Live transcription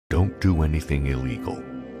don't do anything illegal.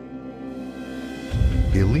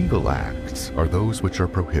 Illegal acts are those which are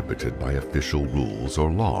prohibited by official rules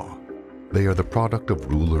or law. They are the product of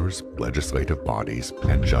rulers, legislative bodies,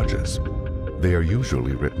 and judges. They are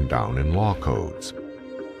usually written down in law codes.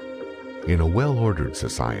 In a well-ordered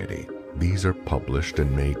society, these are published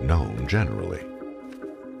and made known generally.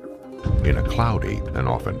 In a cloudy and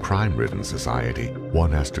often crime-ridden society,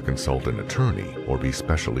 one has to consult an attorney or be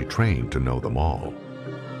specially trained to know them all.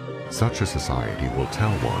 Such a society will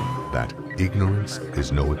tell one that ignorance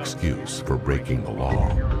is no excuse for breaking the law.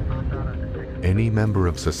 Any member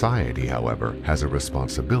of society, however, has a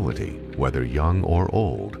responsibility, whether young or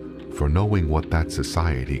old, for knowing what that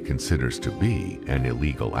society considers to be an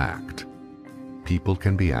illegal act. People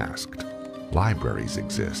can be asked. Libraries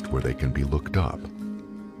exist where they can be looked up.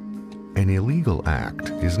 An illegal act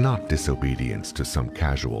is not disobedience to some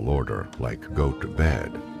casual order like go to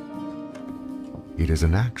bed. It is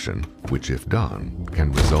an action which, if done,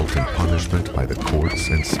 can result in punishment by the courts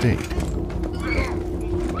and state.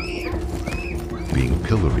 Being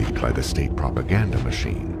pilloried by the state propaganda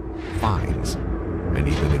machine, fines, and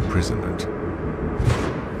even imprisonment.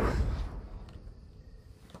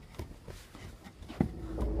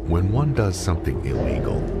 When one does something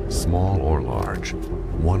illegal, small or large,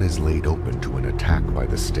 one is laid open to an attack by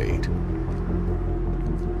the state.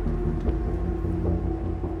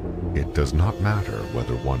 It does not matter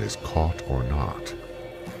whether one is caught or not.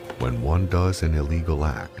 When one does an illegal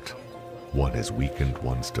act, one has weakened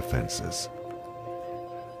one's defenses.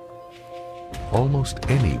 Almost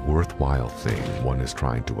any worthwhile thing one is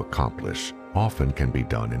trying to accomplish often can be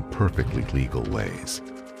done in perfectly legal ways.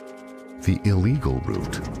 The illegal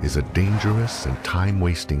route is a dangerous and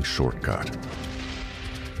time-wasting shortcut.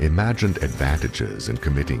 Imagined advantages in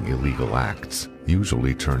committing illegal acts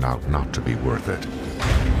usually turn out not to be worth it.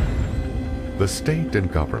 The state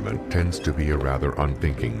and government tends to be a rather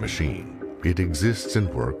unthinking machine. It exists and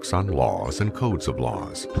works on laws and codes of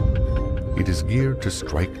laws. It is geared to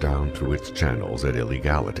strike down through its channels at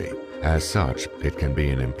illegality. As such, it can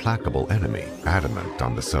be an implacable enemy, adamant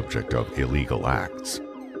on the subject of illegal acts.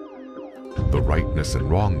 The rightness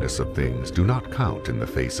and wrongness of things do not count in the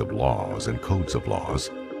face of laws and codes of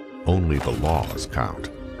laws. Only the laws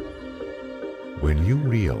count. When you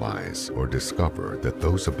realize or discover that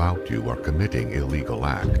those about you are committing illegal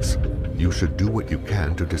acts, you should do what you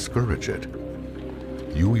can to discourage it.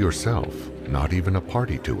 You yourself, not even a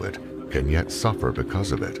party to it, can yet suffer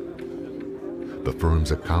because of it. The firm's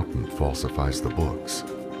accountant falsifies the books.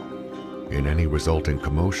 In any resulting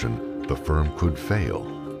commotion, the firm could fail,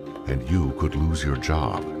 and you could lose your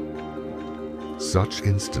job. Such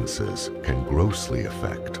instances can grossly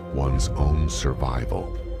affect one's own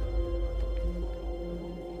survival.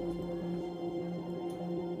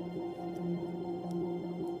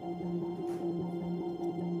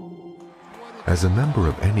 As a member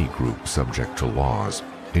of any group subject to laws,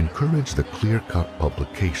 encourage the clear-cut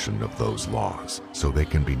publication of those laws so they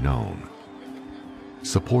can be known.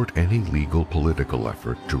 Support any legal political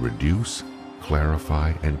effort to reduce,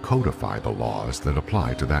 clarify, and codify the laws that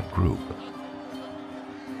apply to that group.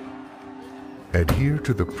 Adhere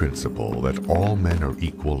to the principle that all men are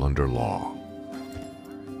equal under law,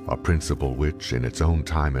 a principle which, in its own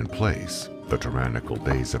time and place, the tyrannical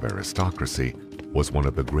days of aristocracy, was one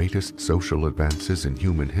of the greatest social advances in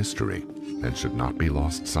human history and should not be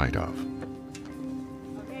lost sight of.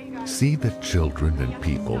 See that children and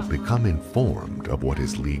people become informed of what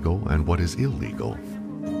is legal and what is illegal,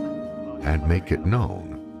 and make it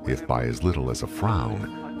known, if by as little as a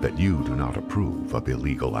frown, that you do not approve of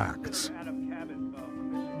illegal acts.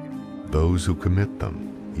 Those who commit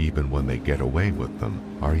them, even when they get away with them,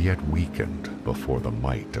 are yet weakened before the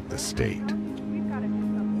might of the state.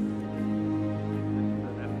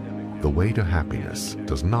 The way to happiness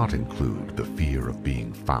does not include the fear of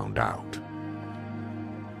being found out.